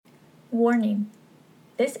Warning: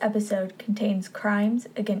 this episode contains crimes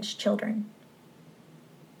against children.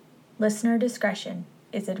 Listener discretion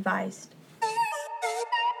is advised.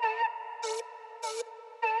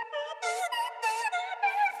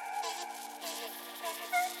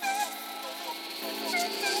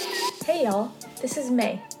 Hey y'all, this is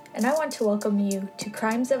May, and I want to welcome you to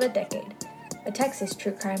Crimes of a Decade, a Texas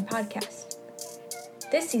true crime podcast.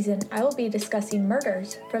 This season, I will be discussing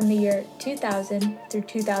murders from the year 2000 through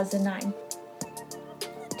 2009.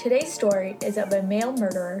 Today's story is of a male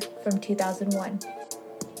murderer from 2001.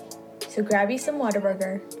 So grab you some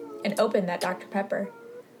Whataburger and open that Dr. Pepper.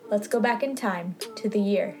 Let's go back in time to the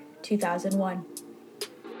year 2001.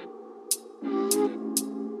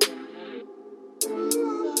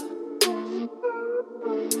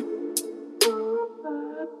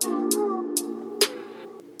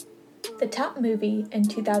 The top movie in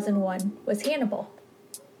 2001 was Hannibal.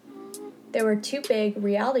 There were two big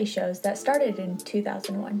reality shows that started in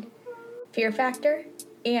 2001, Fear Factor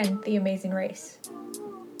and The Amazing Race.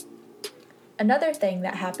 Another thing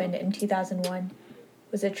that happened in 2001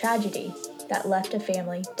 was a tragedy that left a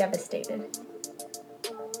family devastated.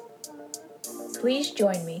 Please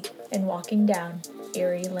join me in walking down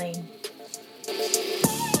Erie Lane.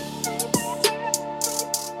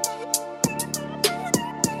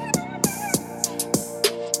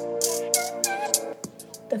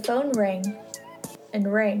 The phone rang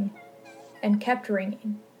and kept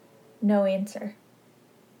ringing. No answer.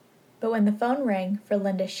 But when the phone rang for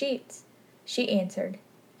Linda Sheets, she answered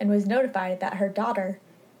and was notified that her daughter,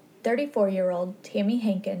 34-year-old Tammy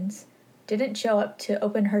Hankins, didn't show up to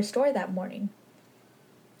open her store that morning.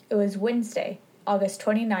 It was Wednesday, August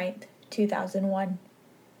 29th, 2001.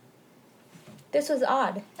 This was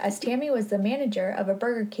odd, as Tammy was the manager of a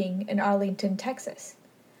Burger King in Arlington, Texas.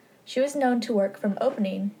 She was known to work from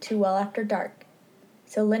opening to well after dark,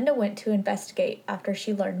 so Linda went to investigate after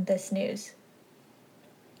she learned this news.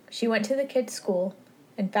 She went to the kids' school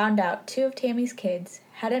and found out two of Tammy's kids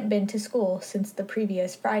hadn't been to school since the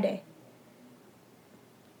previous Friday.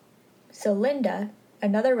 So Linda,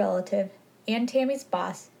 another relative, and Tammy's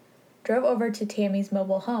boss drove over to Tammy's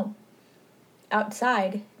mobile home.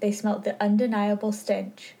 Outside, they smelt the undeniable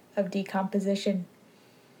stench of decomposition.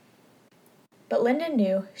 But Linda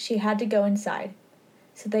knew she had to go inside,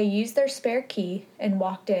 so they used their spare key and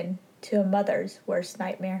walked in to a mother's worst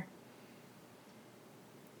nightmare.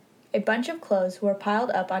 A bunch of clothes were piled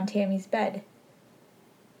up on Tammy's bed.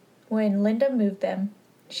 When Linda moved them,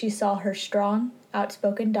 she saw her strong,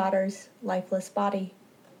 outspoken daughter's lifeless body.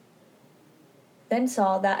 Then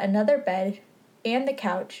saw that another bed and the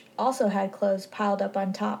couch also had clothes piled up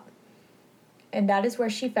on top, and that is where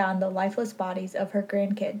she found the lifeless bodies of her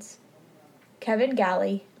grandkids. Kevin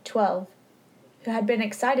Galley, 12, who had been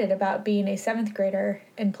excited about being a 7th grader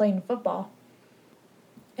and playing football,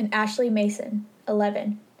 and Ashley Mason,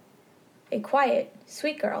 11, a quiet,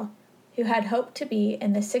 sweet girl who had hoped to be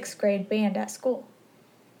in the 6th grade band at school.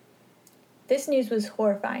 This news was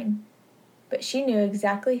horrifying, but she knew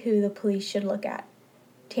exactly who the police should look at: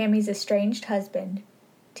 Tammy's estranged husband,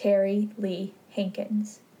 Terry Lee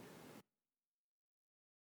Hankins.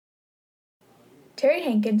 Terry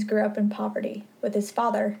Hankins grew up in poverty with his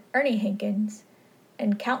father, Ernie Hankins,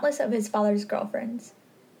 and countless of his father's girlfriends,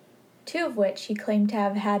 two of which he claimed to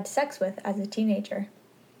have had sex with as a teenager.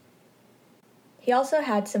 He also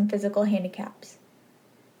had some physical handicaps: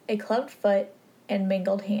 a clubbed foot and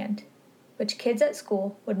mangled hand, which kids at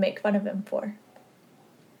school would make fun of him for.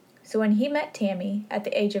 So when he met Tammy at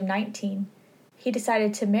the age of 19, he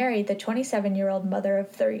decided to marry the 27-year-old mother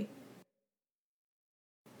of 3.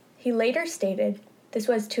 He later stated this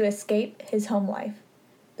was to escape his home life,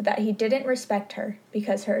 but that he didn't respect her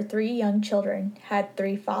because her 3 young children had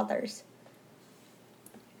 3 fathers.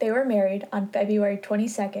 They were married on February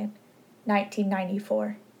 22nd,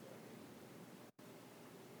 1994.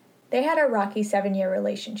 They had a rocky 7-year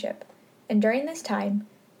relationship, and during this time,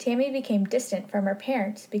 Tammy became distant from her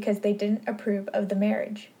parents because they didn't approve of the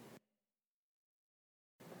marriage.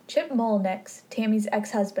 Chip Molnix, Tammy's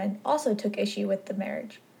ex-husband, also took issue with the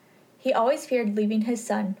marriage. He always feared leaving his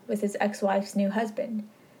son with his ex-wife's new husband,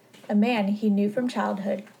 a man he knew from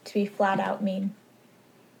childhood to be flat-out mean.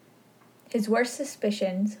 His worst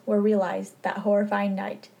suspicions were realized that horrifying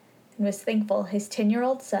night, and was thankful his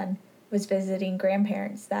 10-year-old son was visiting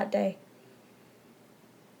grandparents that day.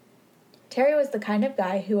 Terry was the kind of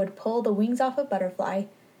guy who would pull the wings off a butterfly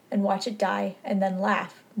and watch it die and then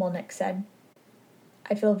laugh, Molnix said.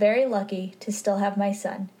 I feel very lucky to still have my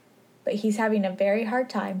son, but he's having a very hard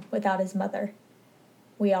time without his mother.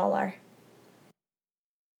 We all are.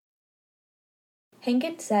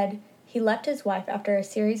 Hankins said he left his wife after a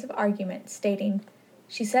series of arguments, stating,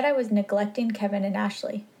 "She said I was neglecting Kevin and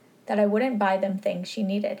Ashley, that I wouldn't buy them things she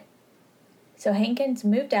needed." So Hankins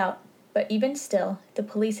moved out, but even still, the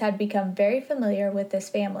police had become very familiar with this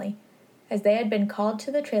family, as they had been called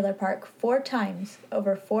to the trailer park 4 times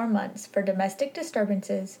over 4 months for domestic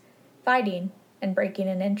disturbances, fighting, and breaking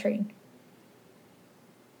and entering.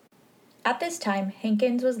 At this time,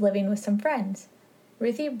 Hankins was living with some friends,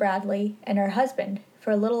 Ruthie Bradley and her husband, for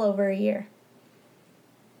a little over a year.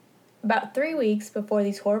 About 3 weeks before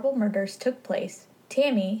these horrible murders took place,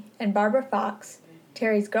 Tammy and Barbara Fox,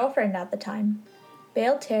 Terry's girlfriend at the time,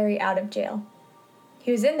 bailed Terry out of jail.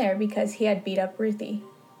 He was in there because he had beat up Ruthie.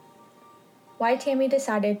 Why Tammy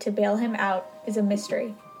decided to bail him out is a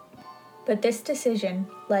mystery, but this decision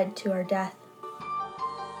led to her death.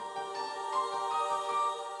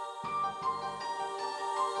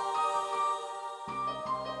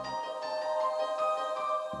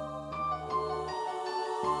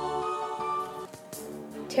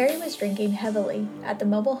 Terry was drinking heavily at the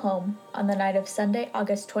mobile home on the night of Sunday,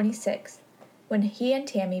 August 26th, when he and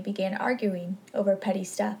Tammy began arguing over petty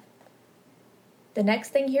stuff. The next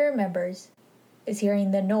thing he remembers is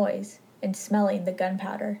hearing the noise and smelling the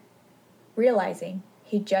gunpowder, realizing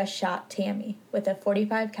he just shot Tammy with a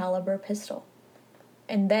 .45 caliber pistol,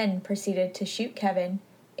 and then proceeded to shoot Kevin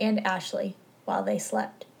and Ashley while they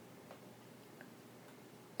slept.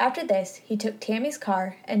 After this, he took Tammy's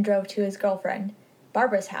car and drove to his girlfriend,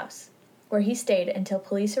 Barbara's house, where he stayed until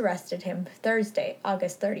police arrested him Thursday,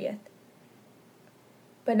 August 30th.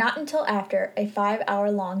 But not until after a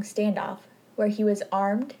 5-hour-long standoff, where he was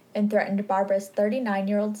armed and threatened Barbara's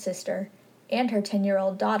 39-year-old sister and her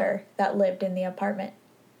 10-year-old daughter that lived in the apartment.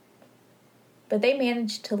 But they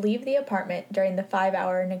managed to leave the apartment during the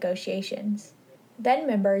 5-hour negotiations. Then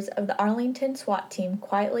members of the Arlington SWAT team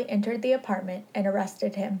quietly entered the apartment and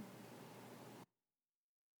arrested him.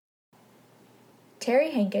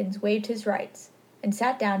 Terry Hankins waived his rights and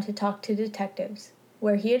sat down to talk to detectives,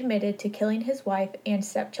 where he admitted to killing his wife and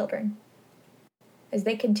stepchildren. As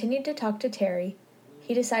they continued to talk to Terry,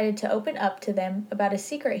 he decided to open up to them about a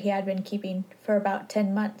secret he had been keeping for about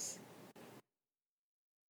 10 months.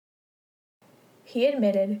 He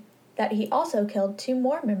admitted that he also killed 2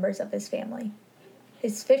 more members of his family,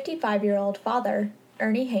 his 55-year-old father,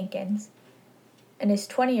 Ernie Hankins, and his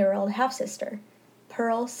 20-year-old half-sister,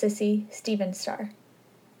 Pearl Sissy Stevenstar.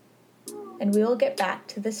 And we will get back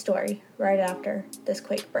to this story right after this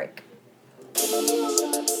quick break.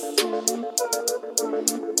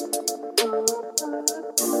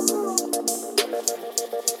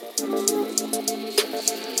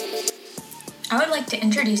 I would like to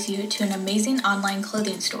introduce you to an amazing online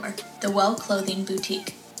clothing store, The Well Clothing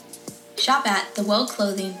Boutique. Shop at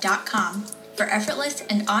thewellclothing.com for effortless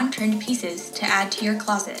and on-trend pieces to add to your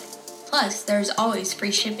closet. Plus, there is always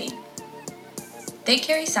free shipping. They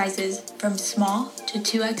carry sizes from small to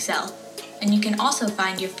 2XL, and you can also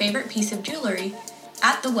find your favorite piece of jewelry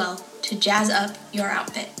at The Well to jazz up your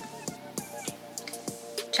outfit.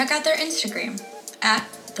 Check out their Instagram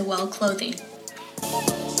at The Well Clothing.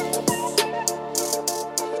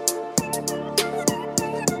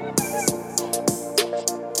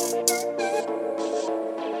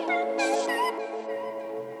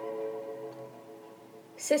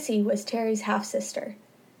 Sissy was Terry's half-sister.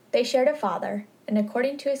 They shared a father, and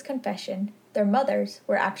according to his confession, their mothers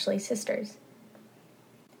were actually sisters.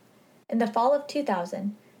 In the fall of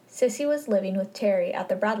 2000, Sissy was living with Terry at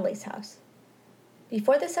the Bradley's house.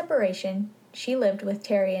 Before the separation, she lived with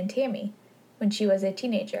Terry and Tammy when she was a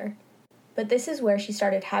teenager, but this is where she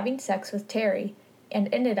started having sex with Terry and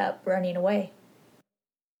ended up running away.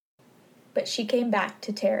 But she came back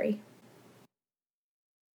to Terry.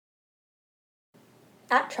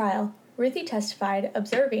 At trial, Ruthie testified,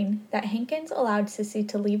 observing that Hankins allowed Sissy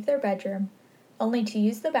to leave their bedroom only to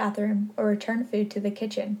use the bathroom or return food to the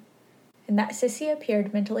kitchen, and that Sissy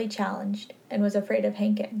appeared mentally challenged and was afraid of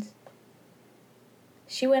Hankins.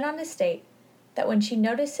 She went on to state that when she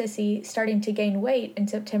noticed Sissy starting to gain weight in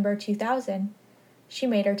September 2000, she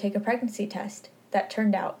made her take a pregnancy test that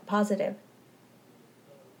turned out positive.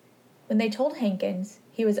 When they told Hankins,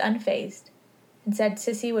 he was unfazed and said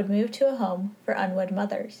Sissy would move to a home for unwed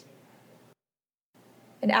mothers.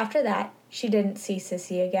 And after that, she didn't see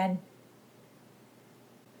Sissy again.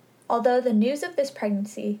 Although the news of this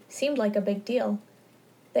pregnancy seemed like a big deal,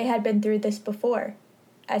 they had been through this before,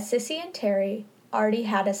 as Sissy and Terry already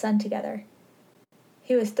had a son together.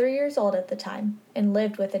 He was 3 years old at the time and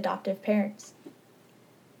lived with adoptive parents.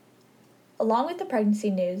 Along with the pregnancy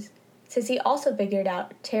news, Sissy also figured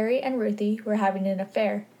out Terry and Ruthie were having an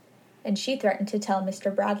affair, and she threatened to tell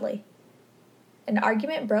Mr. Bradley. An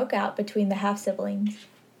argument broke out between the half-siblings,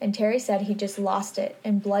 and Terry said he just lost it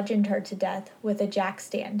and bludgeoned her to death with a jack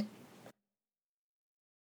stand.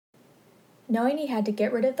 Knowing he had to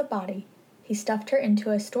get rid of the body, he stuffed her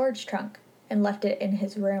into a storage trunk and left it in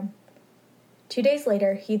his room. 2 days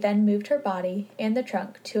later, he then moved her body and the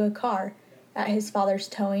trunk to a car at his father's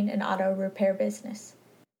towing and auto repair business.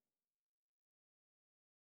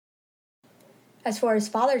 As for his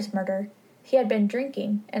father's murder, he had been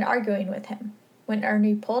drinking and arguing with him when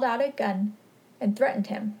Ernie pulled out a gun and threatened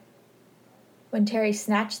him. When Terry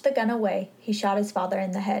snatched the gun away, he shot his father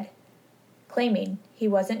in the head, claiming he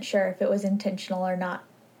wasn't sure if it was intentional or not.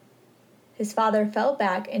 His father fell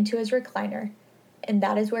back into his recliner, and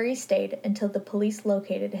that is where he stayed until the police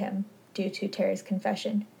located him due to Terry's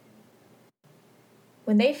confession.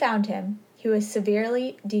 When they found him, he was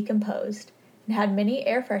severely decomposed and had many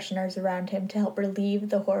air fresheners around him to help relieve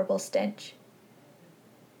the horrible stench.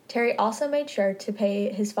 Terry also made sure to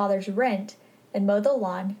pay his father's rent and mow the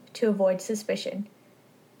lawn to avoid suspicion,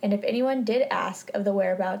 and if anyone did ask of the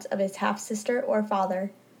whereabouts of his half-sister or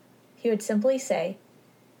father, he would simply say,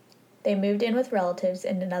 "They moved in with relatives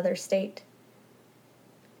in another state."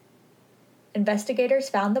 Investigators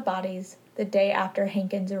found the bodies the day after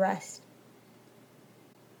Hankins' arrest.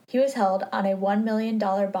 He was held on a $1 million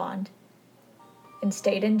bond and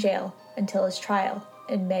stayed in jail until his trial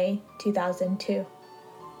in May 2002.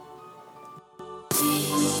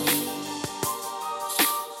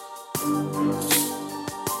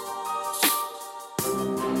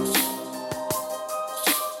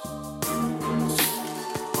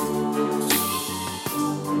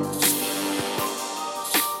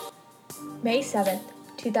 May 7th,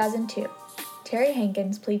 2002, Terry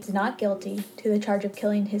Hankins pleads not guilty to the charge of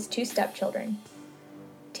killing his 2 stepchildren.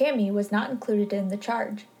 Tammy was not included in the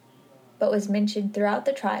charge, but was mentioned throughout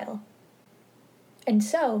the trial. And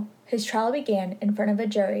so, his trial began in front of a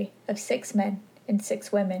jury of 6 men and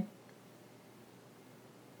 6 women.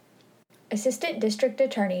 Assistant District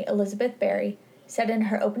Attorney Elizabeth Berry said in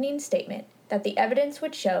her opening statement that the evidence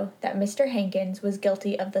would show that Mr. Hankins was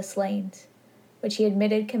guilty of the slayings, which he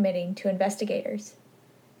admitted committing to investigators.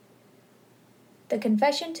 The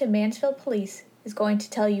confession to Mansfield Police is going to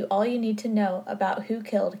tell you all you need to know about who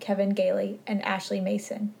killed Kevin Gailey and Ashley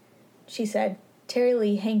Mason, she said. Terry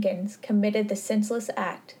Lee Hankins committed the senseless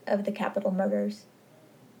act of the capital murders.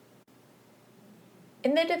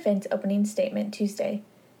 In the defense opening statement Tuesday,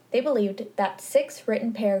 they believed that 6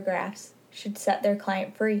 written paragraphs should set their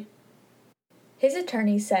client free. His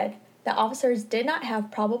attorney said that officers did not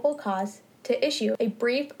have probable cause to issue a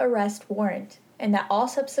brief arrest warrant, and that all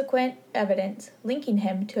subsequent evidence linking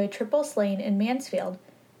him to a triple slaying in Mansfield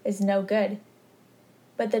is no good.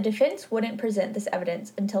 But the defense wouldn't present this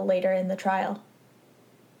evidence until later in the trial.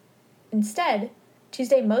 Instead,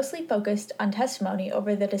 Tuesday mostly focused on testimony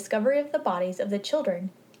over the discovery of the bodies of the children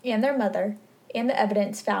and their mother and the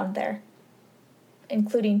evidence found there,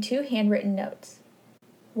 including 2 handwritten notes,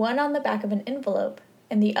 one on the back of an envelope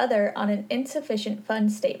and the other on an insufficient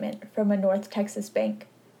funds statement from a North Texas bank.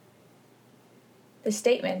 The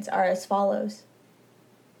statements are as follows.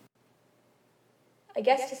 I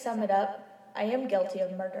guess to sum it up, I am guilty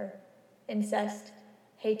of murder, incest,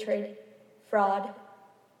 hatred, fraud,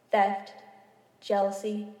 theft,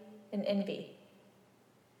 jealousy, and envy.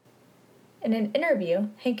 In an interview,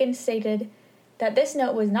 Hankins stated that this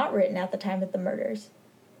note was not written at the time of the murders,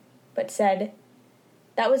 but said,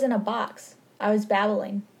 "That was in a box. I was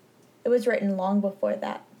babbling. It was written long before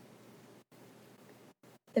that."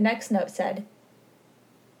 The next note said,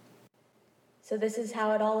 "So this is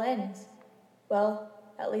how it all ends. Well,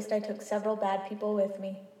 at least I took several bad people with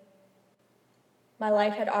me. My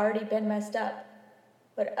life had already been messed up.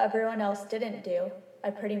 What everyone else didn't do, I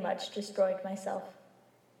pretty much destroyed myself."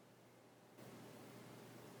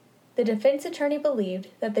 The defense attorney believed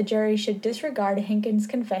that the jury should disregard Hankins'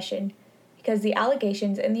 confession because the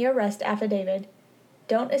allegations in the arrest affidavit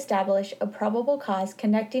don't establish a probable cause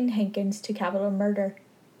connecting Hankins to capital murder.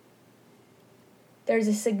 There is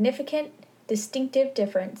a significant, distinctive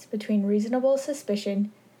difference between reasonable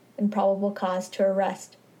suspicion and probable cause to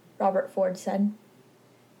arrest, Robert Ford said.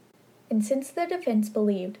 And since the defense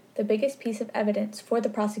believed the biggest piece of evidence for the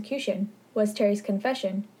prosecution was Terry's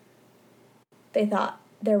confession, they thought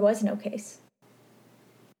there was no case.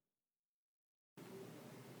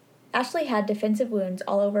 Ashley had defensive wounds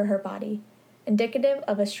all over her body, indicative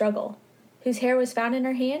of a struggle. Whose hair was found in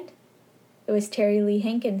her hand? It was Terry Lee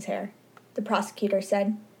Hankins' hair, the prosecutor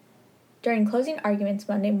said. During closing arguments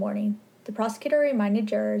Monday morning, the prosecutor reminded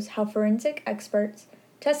jurors how forensic experts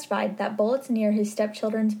testified that bullets near his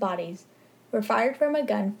stepchildren's bodies were fired from a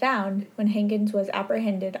gun found when Hankins was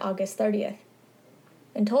apprehended August 30th.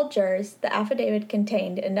 and told jurors the affidavit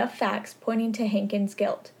contained enough facts pointing to Hankins'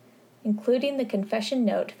 guilt, including the confession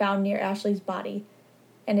note found near Ashley's body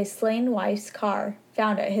and his slain wife's car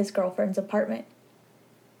found at his girlfriend's apartment.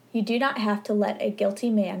 "You do not have to let a guilty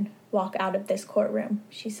man walk out of this courtroom,"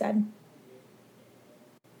 she said.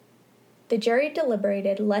 The jury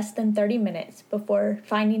deliberated less than 30 minutes before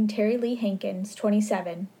finding Terry Lee Hankins,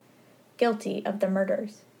 27, guilty of the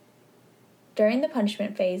murders. During the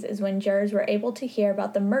punishment phase is when jurors were able to hear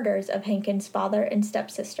about the murders of Hankins' father and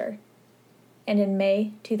stepsister, and in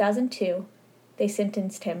May 2002, they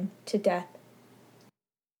sentenced him to death.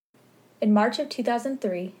 In March of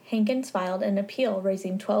 2003, Hankins filed an appeal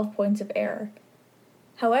raising 12 points of error.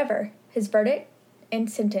 However, his verdict and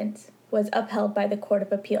sentence was upheld by the Court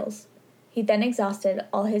of Appeals. He then exhausted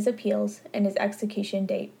all his appeals and his execution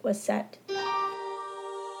date was set.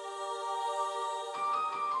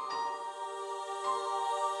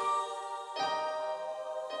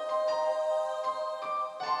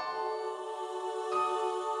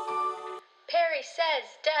 Perry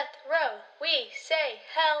says death row, we say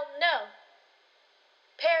hell no.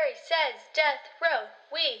 Perry says death row,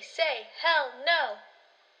 we say hell no.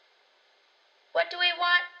 What do we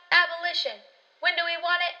want? Abolition. When do we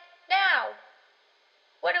want it? Now.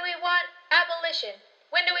 What do we want? Abolition.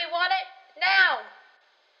 When do we want it? Now.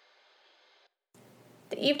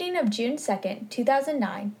 The evening of June 2nd,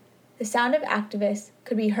 2009, the sound of activists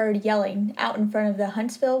could be heard yelling out in front of the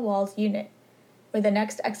Huntsville Walls unit, where the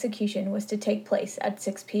next execution was to take place at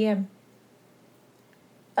 6 p.m.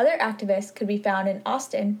 Other activists could be found in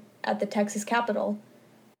Austin at the Texas Capitol,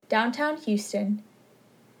 downtown Houston,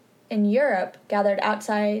 in Europe gathered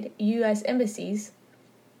outside U.S. embassies,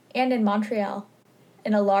 and in Montreal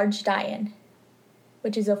in a large die-in,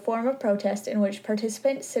 which is a form of protest in which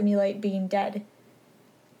participants simulate being dead,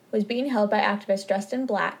 was being held by activists dressed in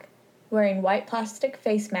black, wearing white plastic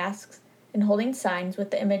face masks, and holding signs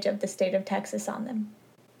with the image of the state of Texas on them.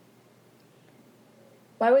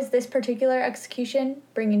 Why was this particular execution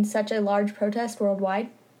bringing such a large protest worldwide?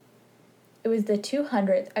 It was the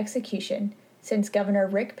 200th execution since Governor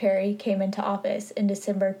Rick Perry came into office in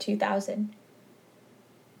December 2000.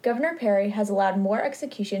 Governor Perry has allowed more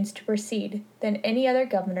executions to proceed than any other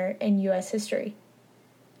governor in U.S. history.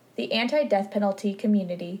 The anti-death penalty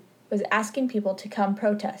community was asking people to come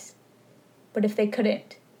protest, but if they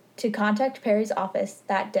couldn't, to contact Perry's office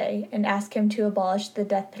that day and ask him to abolish the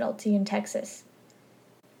death penalty in Texas,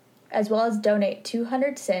 as well as donate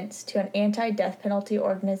 200 cents to an anti-death penalty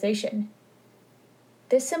organization.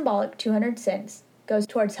 This symbolic 200 cents goes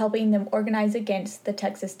towards helping them organize against the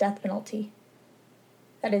Texas death penalty.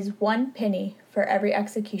 That is 1 penny for every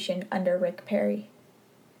execution under Rick Perry.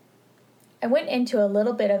 I went into a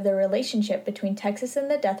little bit of the relationship between Texas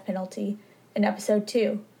and the death penalty in episode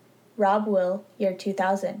 2, Rob Will, year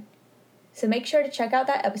 2000. So make sure to check out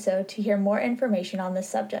that episode to hear more information on this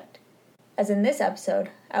subject, as in this episode,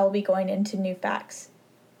 I will be going into new facts.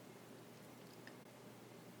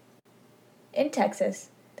 In Texas,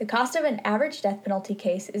 the cost of an average death penalty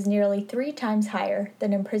case is nearly 3 times higher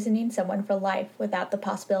than imprisoning someone for life without the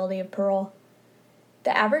possibility of parole.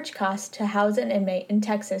 The average cost to house an inmate in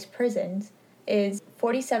Texas prisons is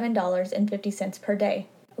 $47.50 per day,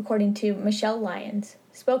 according to Michelle Lyons,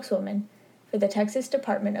 spokeswoman for the Texas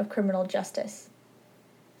Department of Criminal Justice.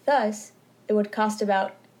 Thus, it would cost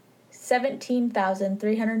about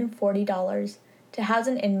 $17,340 to house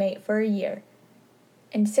an inmate for a year,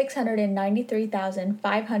 and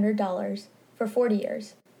 $693,500 for 40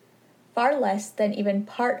 years, far less than even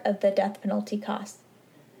part of the death penalty costs.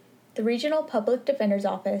 The Regional Public Defender's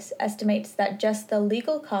Office estimates that just the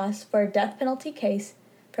legal costs for a death penalty case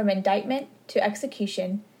from indictment to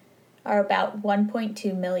execution are about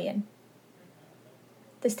 $1.2 million.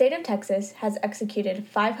 The state of Texas has executed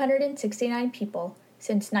 569 people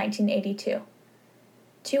since 1982,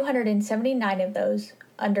 279 of those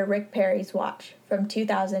under Rick Perry's watch from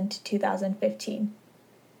 2000 to 2015.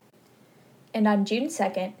 And on June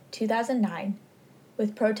 2, 2009,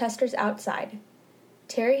 with protesters outside,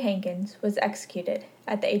 Terry Hankins was executed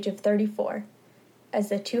at the age of 34 as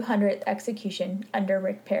the 200th execution under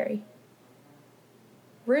Rick Perry.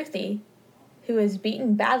 Ruthie, who was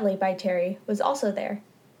beaten badly by Terry, was also there.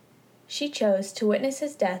 She chose to witness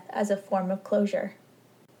his death as a form of closure.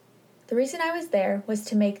 The reason I was there was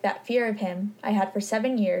to make that fear of him I had for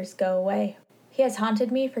 7 years go away. He has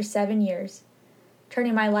haunted me for 7 years,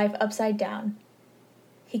 turning my life upside down.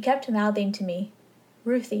 He kept mouthing to me,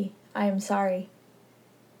 "Ruthie, I am sorry."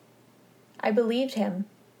 I believed him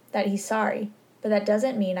that he's sorry, but that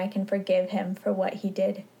doesn't mean I can forgive him for what he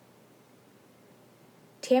did.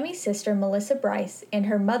 Tammy's sister Melissa Bryce and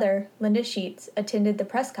her mother Linda Sheets attended the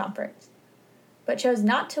press conference, but chose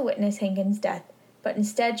not to witness Hankins' death, but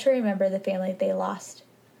instead to remember the family they lost.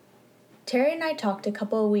 Terry and I talked a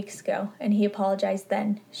couple of weeks ago, and he apologized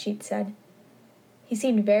then, Sheets said. He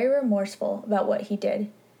seemed very remorseful about what he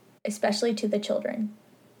did, especially to the children.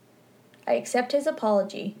 I accept his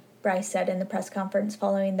apology, Bryce said in the press conference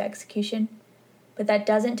following the execution, but that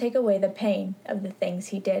doesn't take away the pain of the things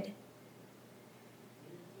he did.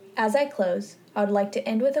 As I close, I would like to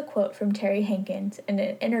end with a quote from Terry Hankins in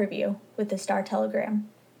an interview with the Star-Telegram.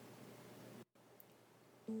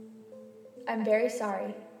 I'm very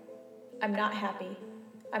sorry. I'm not happy.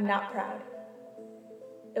 I'm not proud.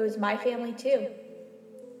 It was my family too.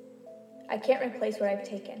 I can't replace what I've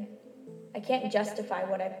taken. I can't justify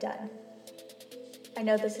what I've done. I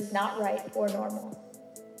know this is not right or normal.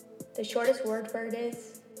 The shortest word for it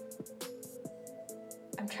is,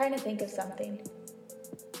 I'm trying to think of something.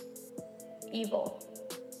 Evil.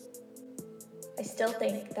 I still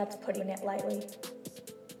think that's putting it lightly.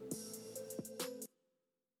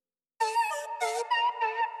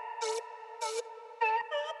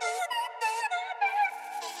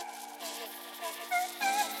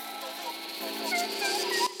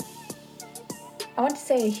 I want to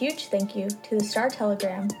say a huge thank you to the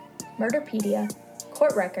Star-Telegram, Murderpedia,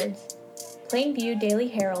 Court Records, Plainview Daily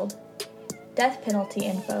Herald, Death Penalty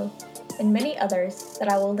Info, and many others that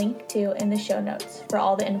I will link to in the show notes for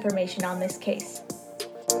all the information on this case.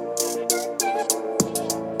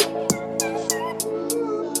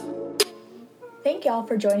 Thank y'all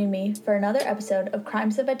for joining me for another episode of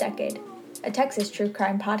Crimes of a Decade, a Texas true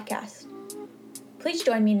crime podcast. Please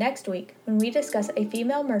join me next week when we discuss a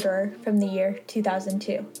female murderer from the year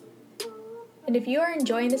 2002. And if you are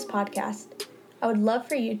enjoying this podcast, I would love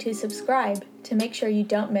for you to subscribe to make sure you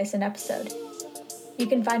don't miss an episode. You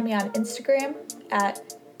can find me on Instagram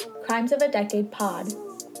at Crimes of a Decade Pod,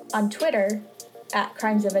 on Twitter at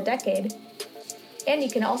Crimes of a Decade, and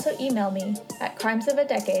you can also email me at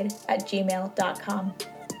crimesofadecade@gmail.com.